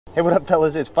Hey, what up,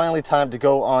 fellas? It's finally time to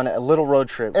go on a little road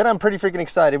trip, and I'm pretty freaking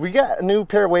excited. We got a new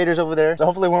pair of waders over there, so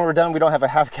hopefully when we're done, we don't have a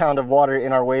half gallon of water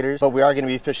in our waders, but we are gonna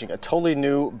be fishing a totally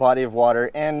new body of water,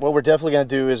 and what we're definitely gonna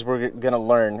do is we're gonna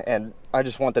learn, and I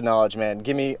just want the knowledge, man.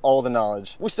 Give me all the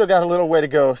knowledge. We still got a little way to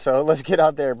go, so let's get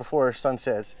out there before sun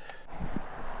sets.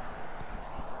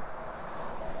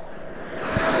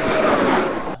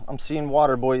 I'm seeing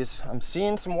water, boys. I'm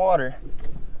seeing some water.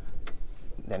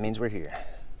 That means we're here.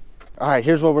 All right,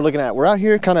 here's what we're looking at. We're out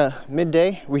here kind of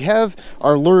midday. We have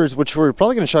our lures, which we're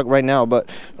probably gonna chuck right now, but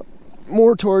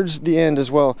more towards the end as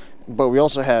well. But we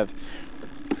also have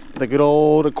the good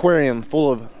old aquarium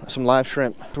full of some live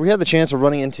shrimp. So we have the chance of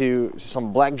running into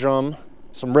some black drum,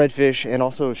 some redfish, and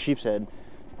also sheep's head.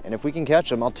 And if we can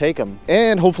catch them, I'll take them.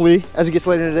 And hopefully, as it gets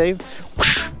later in the day,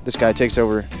 whoosh, this guy takes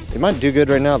over. It might do good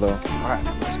right now, though. All right,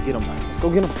 let's get him. Let's go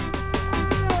get him.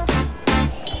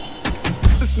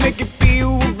 Let's make it be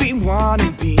who we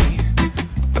wanna be,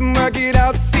 and work it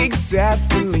out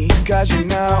successfully. Cause you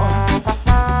know,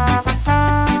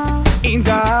 it's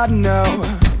hard to know.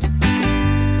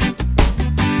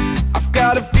 I've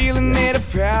got a feeling that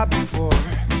I've had before.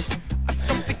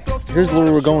 Here's the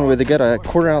lure we're going with. They got a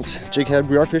 1/4 ounce jig head.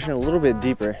 We are fishing a little bit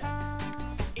deeper.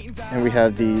 And we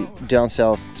have the down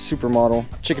south supermodel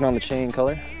chicken on the chain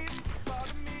color.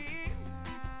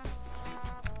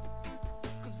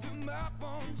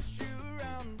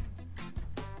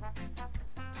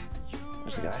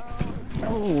 There's the guy.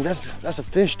 Oh, that's a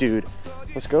fish, dude.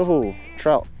 Let's go.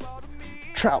 Trout.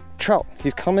 Trout, trout.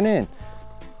 He's coming in.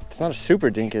 It's not a super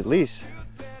dink at least.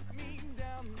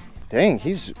 Dang,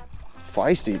 he's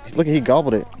feisty. Look, he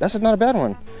gobbled it. That's not a bad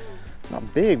one.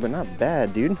 Not big, but not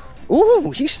bad, dude.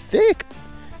 Ooh, he's thick.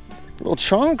 Little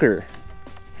chonker.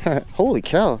 Holy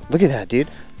cow. Look at that, dude.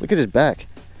 Look at his back.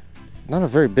 Not a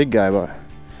very big guy, but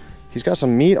he's got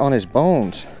some meat on his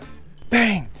bones.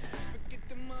 Bang.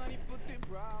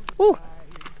 Woo.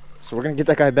 So we're gonna get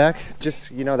that guy back.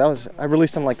 Just, you know, I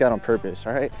released him like that on purpose,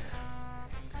 all right?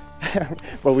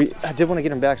 But I did want to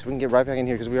get him back so we can get right back in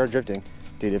here because we are drifting.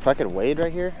 Dude, if I could wade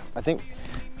right here, I think,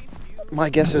 my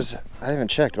guess is, I haven't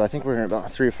checked, but I think we're in about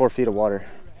 3 or 4 feet of water.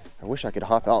 I wish I could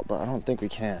hop out, but I don't think we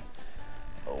can.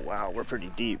 Oh wow, we're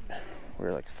pretty deep.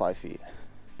 We're like 5 feet.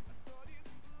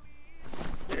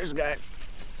 There's a guy.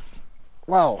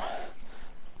 Wow.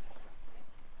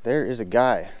 There is a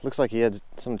guy. Looks like he had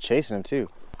someone chasing him too.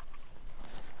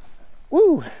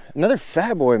 Woo, another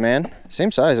fat boy, man.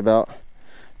 Same size about.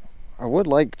 I would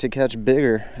like to catch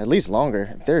bigger, at least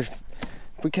longer. If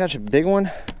we catch a big one,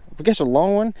 if we catch a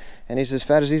long one, and he's as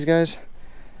fat as these guys,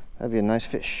 that'd be a nice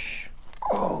fish.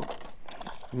 Oh,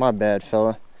 my bad,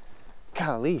 fella.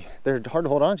 Golly, they're hard to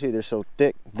hold on to. They're so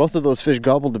thick. Both of those fish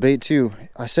gobbled the bait too.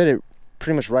 I said it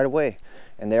pretty much right away,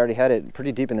 and they already had it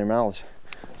pretty deep in their mouths.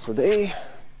 So they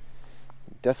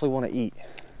definitely want to eat.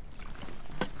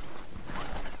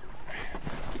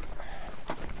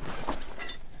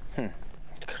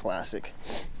 Classic.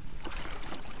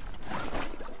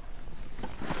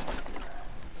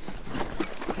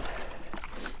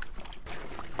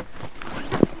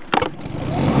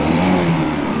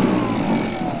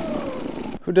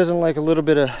 Who doesn't like a little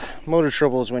bit of motor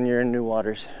troubles when you're in new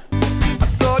waters?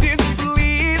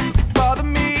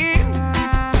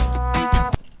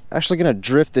 Actually gonna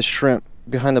drift this shrimp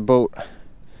behind the boat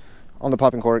on the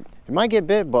popping cork. It might get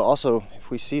bit, but also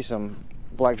if we see some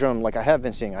black drum, like I have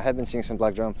been seeing some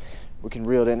black drum, we can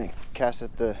reel it in and cast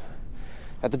at the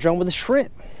drum with a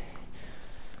shrimp.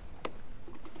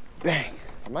 Bang!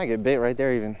 It might get bit right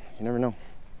there even. You never know.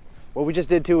 What we just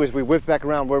did too is we whipped back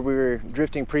around where we were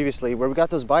drifting previously, where we got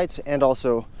those bites, and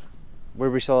also where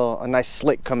we saw a nice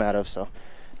slick come out of. So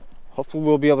hopefully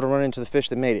we'll be able to run into the fish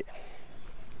that made it.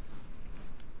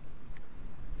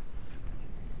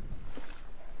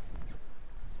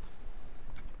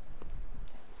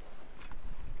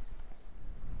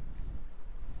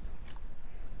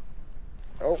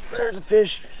 Oh, there's a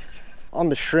fish on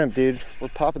the shrimp, dude. We're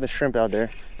popping the shrimp out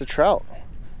there. It's a trout.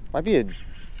 Might be a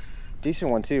decent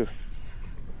one too.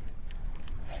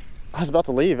 I was about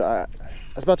to leave. I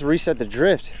was about to reset the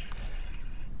drift.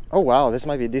 Oh wow, this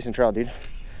might be a decent trout, dude.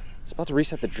 I was about to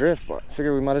reset the drift, but I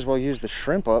figured we might as well use the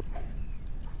shrimp up.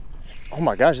 Oh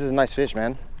my gosh, this is a nice fish,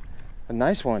 man. A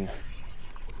nice one.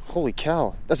 Holy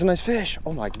cow, that's a nice fish.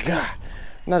 Oh my god.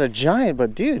 Not a giant,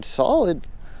 but dude, solid.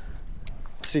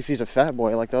 Let's see if he's a fat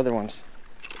boy like the other ones.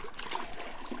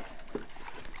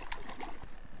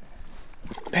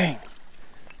 Bang.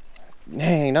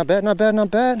 Dang, not bad, not bad, not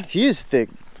bad. He is thick.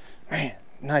 Man,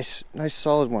 nice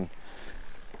solid one.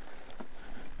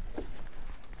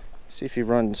 See if he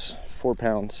runs 4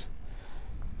 pounds.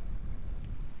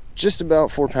 Just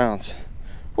about 4 pounds.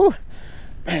 Woo!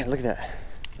 Man, look at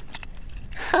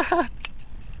that.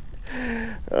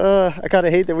 I kind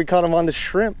of hate that we caught him on the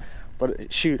shrimp,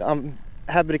 but shoot, I'm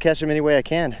happy to catch him any way I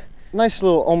can. Nice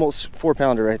little almost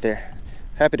 4-pounder right there.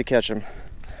 Happy to catch him.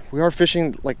 We are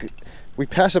fishing, like, we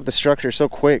pass up the structure so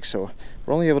quick, so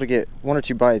we're only able to get 1 or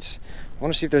 2 bites. I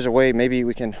want to see if there's a way maybe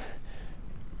we can.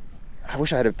 I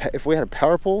wish I had if we had a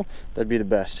power pole, that'd be the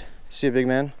best. See a big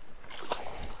man?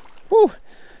 Woo!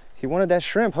 He wanted that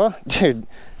shrimp, huh? Dude,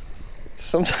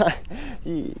 sometimes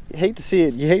you hate to see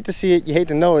it. You hate to see it. You hate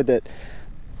to know it, that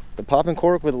the popping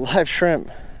cork with a live shrimp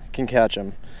can catch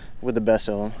them with the best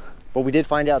of them. What we did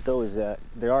find out though is that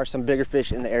there are some bigger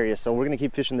fish in the area, so we're gonna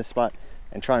keep fishing this spot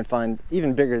and try and find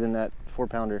even bigger than that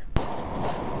 4-pounder.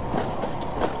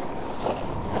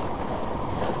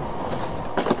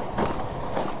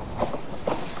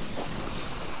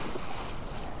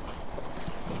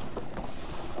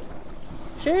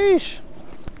 Sheesh.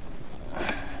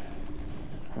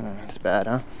 That's bad,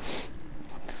 huh?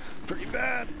 Pretty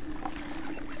bad.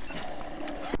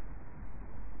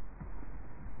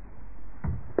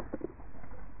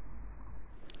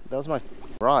 That was my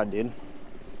rod, dude.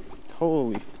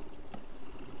 Holy.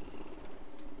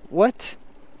 What?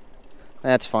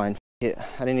 That's fine. I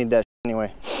didn't need that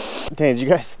anyway. Dang, did you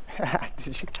guys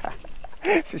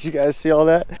did you guys see all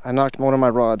that? I knocked one of my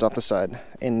rods off the side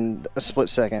in a split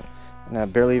second, and I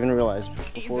barely even realized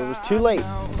before it was too late.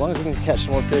 As long as we can catch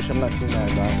some more fish, I'm not too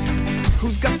mad about it.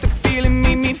 Who's got the feeling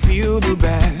made me feel the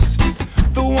best?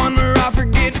 The one where I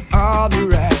forget all the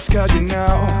rest, 'cause you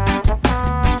know.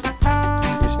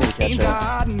 We just need to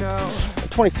catch up.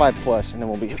 25 plus, and then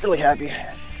we'll be really happy.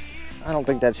 I don't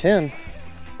think that's him,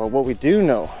 but what we do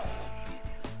know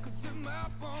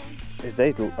is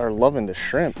they are loving the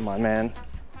shrimp, my man.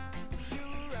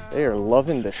 They are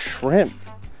loving the shrimp.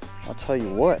 I'll tell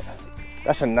you what.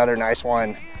 That's another nice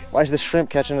one. Why is the shrimp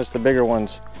catching us the bigger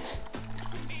ones?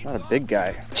 Not a big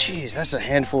guy. Jeez, that's a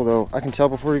handful though. I can tell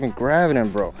before even grabbing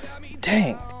him, bro.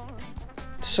 Dang,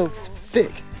 it's so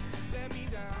thick.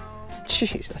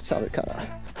 Jeez, that sounded kind of.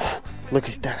 Look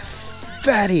at that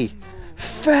fatty,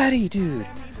 dude.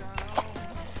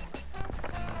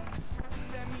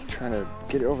 Trying to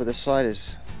get it over the side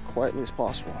as quietly as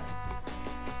possible.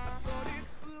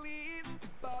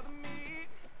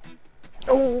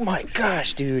 Oh my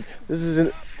gosh, dude. This is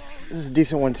a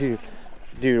decent one too.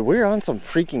 Dude, we're on some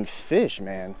freaking fish,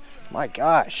 man. My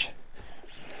gosh.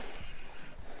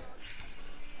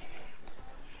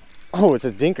 Oh, it's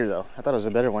a dinker though. I thought it was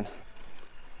a better one.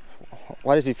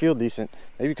 Why does he feel decent?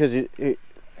 Maybe because he's,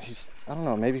 I don't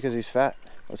know, maybe because he's fat.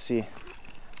 Let's see.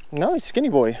 No, he's skinny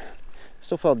boy.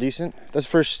 Still felt decent. That's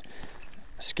the first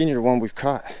skinnier one we've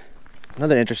caught.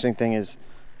 Another interesting thing is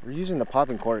we're using the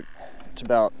popping cork. It's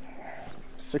about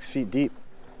 6 feet deep.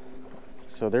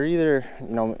 So they're either,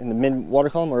 you know, in the mid water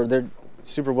column, or they're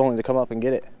super willing to come up and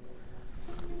get it.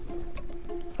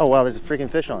 Oh wow, there's a freaking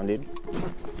fish on, dude.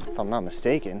 If I'm not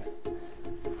mistaken.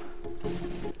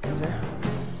 Is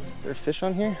there a fish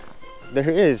on here? There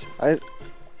is.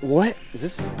 What? Is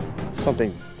this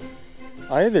something?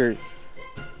 This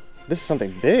is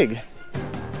something big.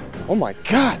 Oh my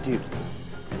God, dude.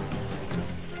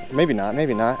 Maybe not,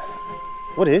 maybe not.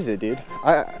 What is it, dude?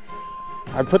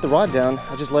 I put the rod down,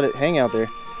 I just let it hang out there.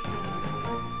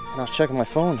 And I was checking my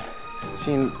phone,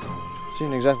 seeing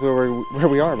exactly where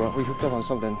we are, but we hooked up on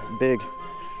something big.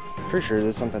 Pretty sure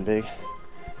there's something big.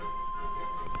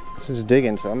 This is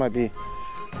digging, so I might be,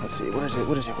 let's see, what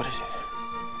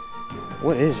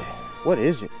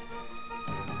is it?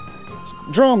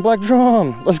 Drum, black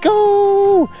drum, let's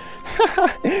go!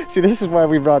 See, this is why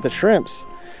we brought the shrimps.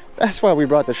 That's why we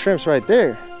brought the shrimps right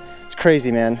there. It's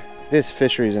crazy, man. This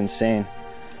fishery is insane.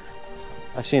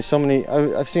 I've seen so many.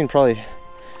 I've seen probably.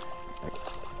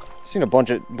 Seen a bunch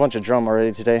of drum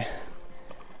already today.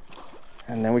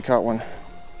 And then we caught one.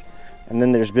 And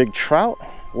then there's big trout.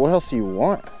 What else do you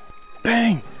want?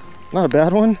 Bang! Not a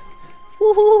bad one.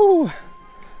 Woohoo!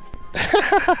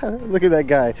 Look at that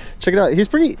guy. Check it out.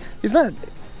 He's not.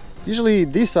 Usually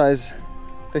these size,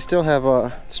 they still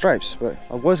have stripes. But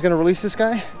I was gonna release this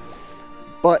guy,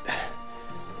 but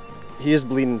he is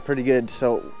bleeding pretty good,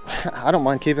 so I don't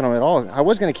mind keeping him at all. I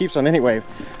was gonna keep some anyway,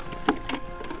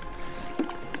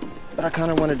 but I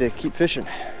kind of wanted to keep fishing.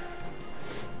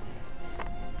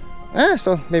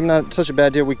 So maybe not such a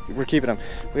bad deal. We're keeping him.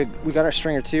 We got our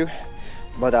stringer too,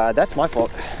 but that's my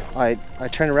fault. I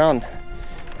turned around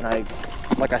and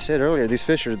like I said earlier, these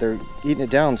fish they're eating it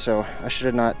down, so I should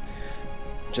have not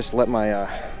just let my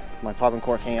my popping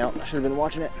cork hang out. I should have been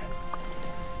watching it.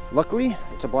 Luckily,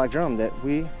 it's a black drum that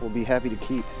we will be happy to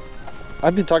keep.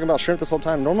 I've been talking about shrimp this whole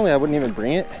time. Normally, I wouldn't even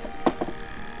bring it,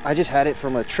 I just had it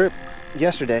from a trip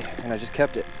yesterday and I just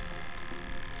kept it.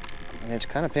 And it's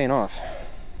kind of paying off.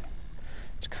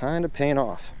 It's kind of paying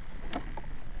off.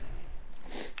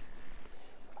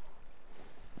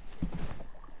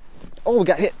 Oh, we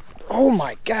got hit. Oh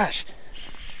my gosh.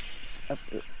 I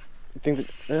think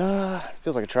that, it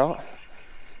feels like a trout.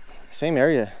 Same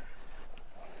area.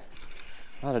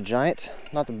 Not a giant,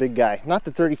 not the big guy, not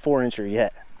the 34-incher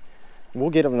yet.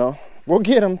 We'll get him though. We'll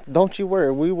get him. Don't you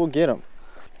worry, we will get him.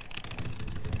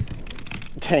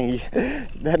 Dang,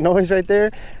 that noise right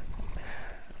there,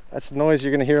 that's the noise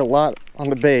you're gonna hear a lot on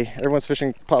the bay. Everyone's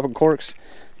fishing popping corks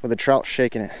with a trout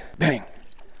shaking it. Bang.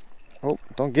 Oh,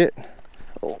 don't get.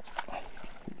 Oh.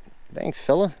 Dang,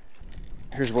 fella.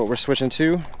 Here's what we're switching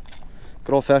to.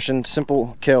 Good old-fashioned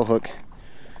simple kale hook.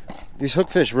 These hook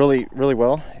fish really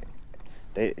well.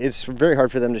 It's very hard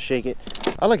for them to shake it.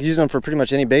 I like using them for pretty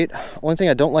much any bait. Only thing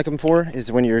I don't like them for is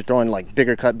when you're throwing like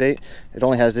bigger cut bait. It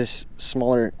only has this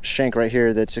smaller shank right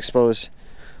here that's exposed.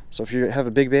 So if you have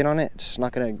a big bait on it, it's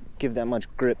not gonna give that much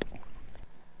grip.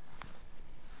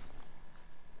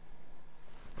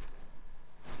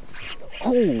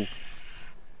 Oh, is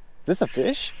this a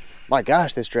fish? My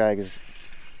gosh, this drag is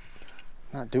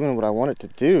not doing what I want it to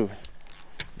do.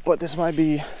 But this might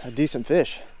be a decent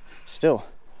fish still.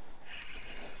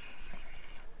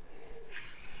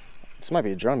 This might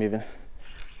be a drum even.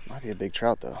 Might be a big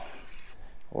trout though.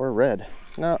 Or a red.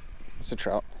 No, it's a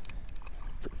trout.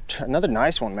 Another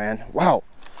nice one, man. Wow.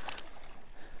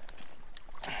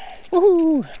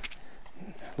 Woohoo!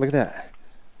 Look at that.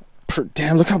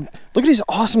 Damn, look at these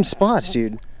awesome spots,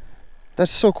 dude.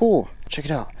 That's so cool. Check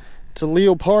it out. It's a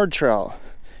leopard trout.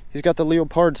 He's got the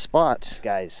leopard spots,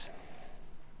 guys.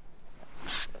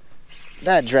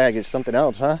 That drag is something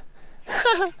else, huh?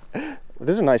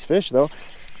 This is a nice fish though.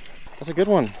 That's a good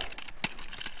one.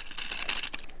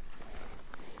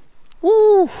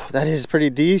 Woo! That is pretty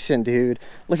decent, dude.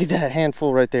 Look at that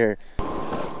handful right there.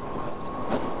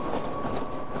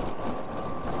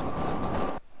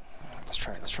 Let's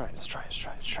try it.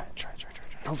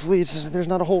 Hopefully there's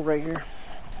not a hole right here.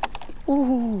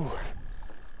 Ooh.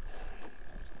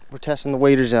 We're testing the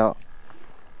waders out.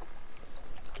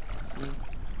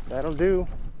 That'll do.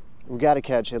 We gotta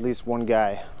catch at least one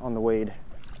guy on the wade.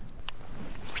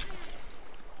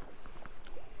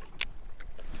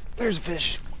 There's a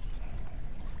fish.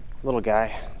 Little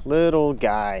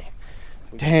guy.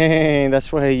 Dang,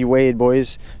 that's why you wade,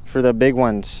 boys, for the big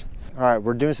ones. All right,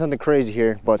 we're doing something crazy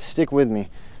here, but stick with me.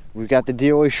 We've got the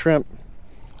DOA shrimp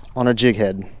on a jig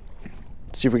head.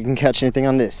 Let's see if we can catch anything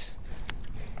on this.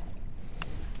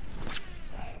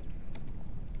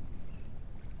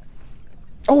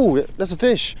 Oh, that's a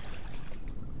fish.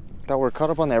 Thought we were caught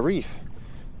up on that reef.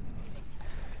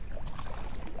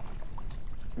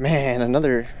 Man,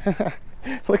 another.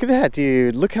 Look at that,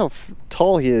 dude. Look how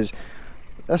tall he is.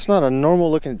 That's not a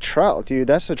normal looking trout, dude.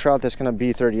 That's a trout that's gonna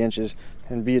be 30 inches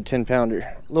and be a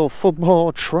 10-pounder. Little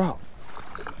football trout.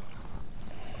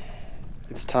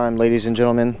 It's time, ladies and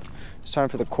gentlemen. It's time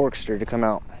for the corkster to come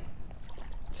out.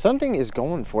 Something is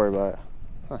going for it, but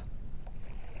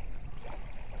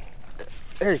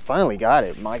there, he finally got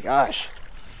it. My gosh.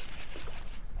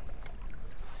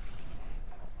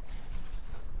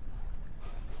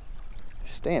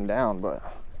 He's staying down, but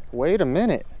wait a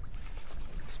minute.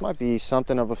 This might be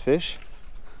something of a fish.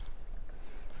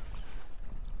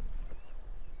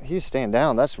 He's staying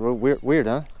down. That's real weird,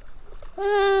 huh?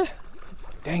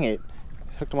 Dang it.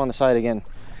 Hooked him on the side again.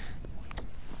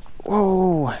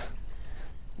 Whoa.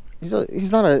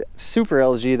 He's not a super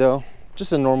LG though.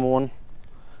 Just a normal one.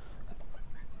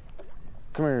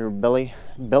 Come here, belly.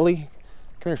 Come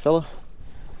here, fella.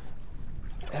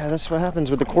 Yeah, that's what happens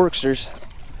with the corksters.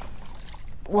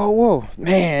 Whoa.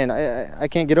 Man, I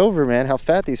can't get over, man, how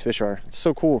fat these fish are. It's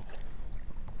so cool.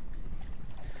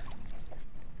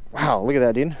 Wow, look at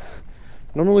that, dude.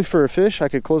 Normally for a fish, I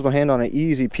could close my hand on it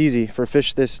easy peasy for a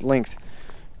fish this length.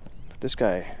 But this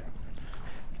guy.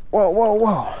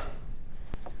 Whoa.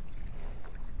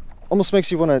 Almost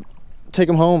makes you want to take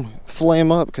them home, fillet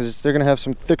them up, because they're going to have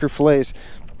some thicker fillets.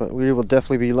 But we will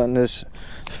definitely be letting this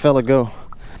fella go.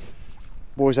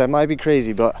 Boys, that might be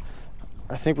crazy, but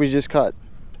I think we just caught...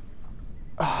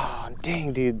 Oh,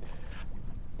 dang, dude.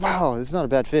 Wow, it's not a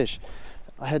bad fish.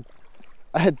 I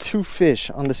had two fish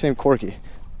on the same corky,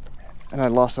 and I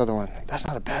lost the other one. That's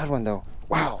not a bad one, though.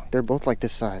 Wow, they're both like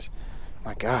this size.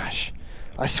 My gosh.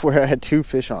 I swear I had two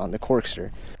fish on the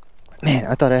corkster. Man,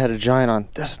 I thought I had a giant on.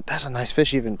 That's a nice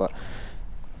fish even, but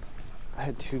I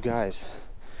had two guys.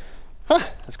 Huh,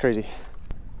 that's crazy.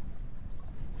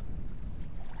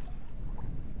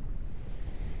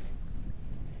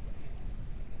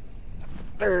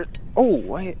 There. Oh,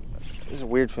 wait. This is a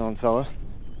weird feeling, fella.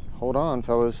 Hold on,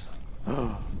 fellas.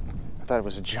 I thought it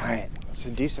was a giant. It's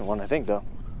a decent one, I think, though.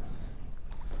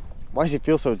 Why does he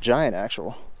feel so giant,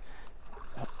 actual?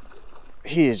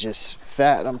 He is just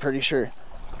fat, I'm pretty sure.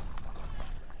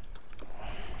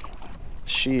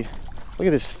 Look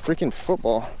at this freaking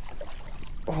football.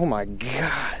 Oh my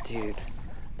God, dude.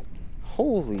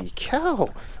 Holy cow.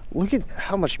 Look at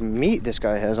how much meat this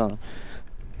guy has on him.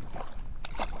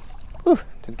 Whew,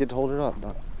 didn't get to hold it up,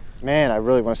 but man, I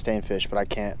really want to stay and fish, but I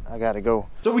can't. I gotta go.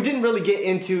 So we didn't really get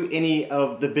into any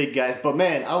of the big guys, but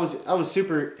man, I was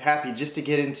super happy just to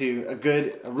get into a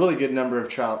really good number of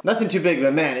trout. Nothing too big,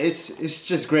 but man, it's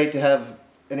just great to have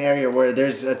an area where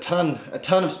there's a ton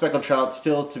of speckled trout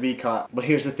still to be caught. But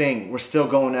here's the thing, we're still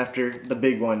going after the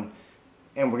big one,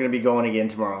 and we're gonna be going again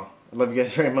tomorrow. I love you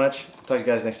guys very much. Talk to you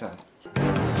guys next time.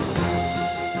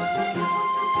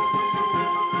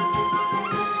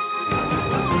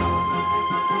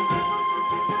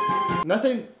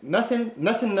 Nothing.